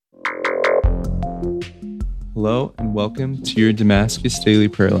Hello and welcome to your Damascus Daily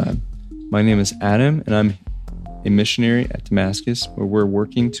Prayer Lab. My name is Adam and I'm a missionary at Damascus, where we're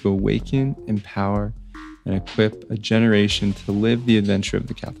working to awaken, empower, and equip a generation to live the adventure of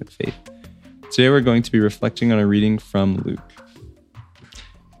the Catholic faith. Today we're going to be reflecting on a reading from Luke.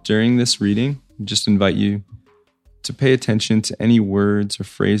 During this reading, I just invite you to pay attention to any words or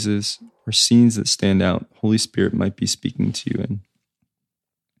phrases or scenes that stand out Holy Spirit might be speaking to you in.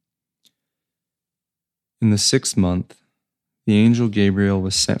 In the 6th month, the angel Gabriel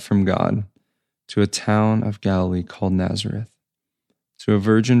was sent from God to a town of Galilee called Nazareth, to a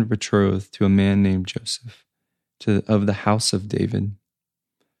virgin betrothed to a man named Joseph, of the house of David.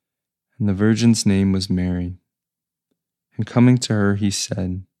 And the virgin's name was Mary. And coming to her, he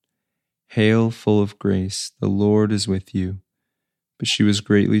said, "Hail, full of grace, the Lord is with you." But she was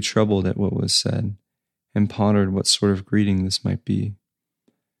greatly troubled at what was said, and pondered what sort of greeting this might be.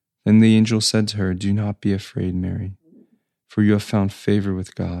 Then the angel said to her, "Do not be afraid, Mary, for you have found favor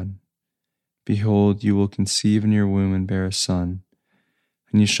with God. Behold, you will conceive in your womb and bear a son,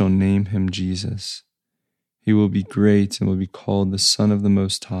 and you shall name him Jesus. He will be great and will be called the Son of the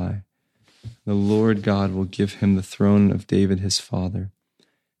Most High. The Lord God will give him the throne of David his father.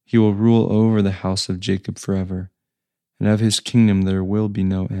 He will rule over the house of Jacob forever, and of his kingdom there will be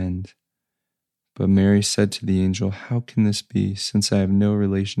no end." But Mary said to the angel, "How can this be, since I have no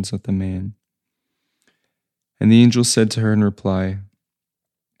relations with a man?" And the angel said to her in reply,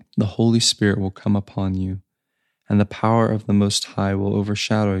 "The Holy Spirit will come upon you, and the power of the Most High will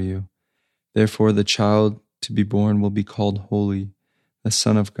overshadow you. Therefore the child to be born will be called Holy, the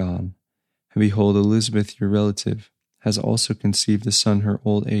Son of God. And behold, Elizabeth, your relative, has also conceived a son in her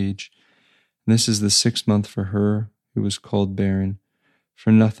old age. And this is the 6th month for her who was called barren,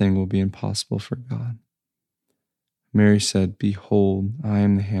 for nothing will be impossible for God." Mary said, "Behold, I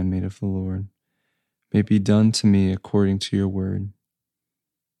am the handmaid of the Lord. May it be done to me according to your word."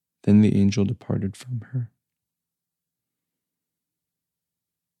 Then the angel departed from her.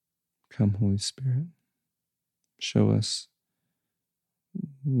 Come, Holy Spirit, show us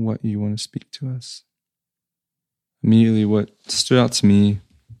what you want to speak to us. Immediately, what stood out to me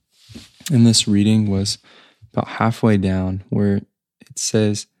in this reading was about halfway down, where it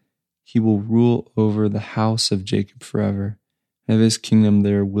says, "He will rule over the house of Jacob forever, and of his kingdom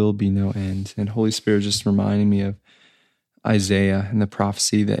there will be no end." And Holy Spirit just reminding me of Isaiah and the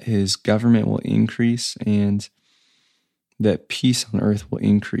prophecy that his government will increase and that peace on earth will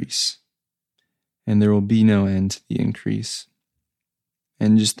increase, and there will be no end to the increase.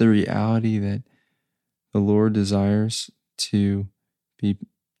 And just the reality that the Lord desires to be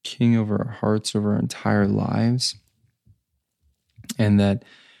king over our hearts, over our entire lives, and that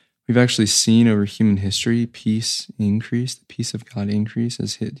we've actually seen over human history peace increase, the peace of God increase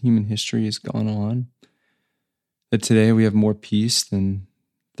as human history has gone on. That today we have more peace than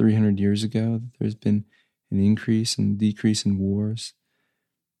 300 years ago. That there's been an increase and decrease in wars.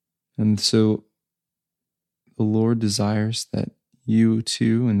 And so the Lord desires that you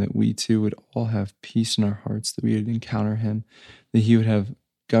too, and that we too would all have peace in our hearts, that we would encounter him, that he would have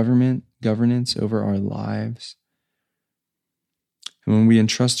governance over our lives. And when we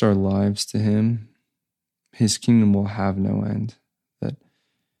entrust our lives to him, his kingdom will have no end, that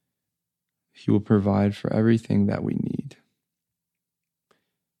he will provide for everything that we need.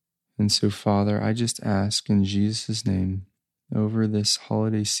 And so, Father, I just ask in Jesus' name, over this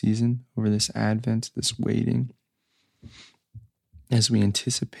holiday season, over this Advent, this waiting, as we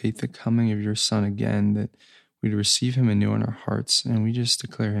anticipate the coming of your Son again, that we'd receive him anew in our hearts, and we just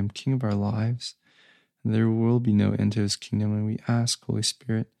declare him King of our lives. And there will be no end to his kingdom. And we ask, Holy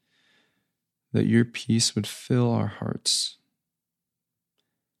Spirit, that your peace would fill our hearts,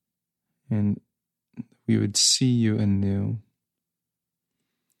 and we would see you anew.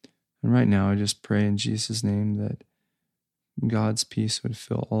 And right now, I just pray in Jesus' name that God's peace would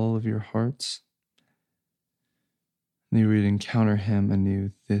fill all of your hearts, and that you would encounter him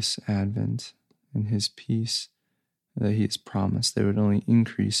anew this Advent, and his peace that he has promised that would only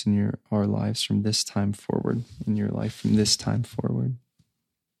increase in our lives from this time forward, in your life from this time forward.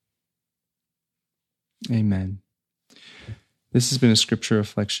 Amen. This has been a scripture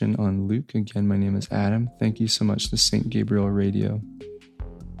reflection on Luke. Again, my name is Adam. Thank you so much to St. Gabriel Radio.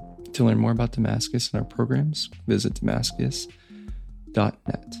 To learn more about Damascus and our programs, visit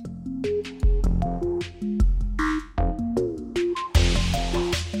damascus.net.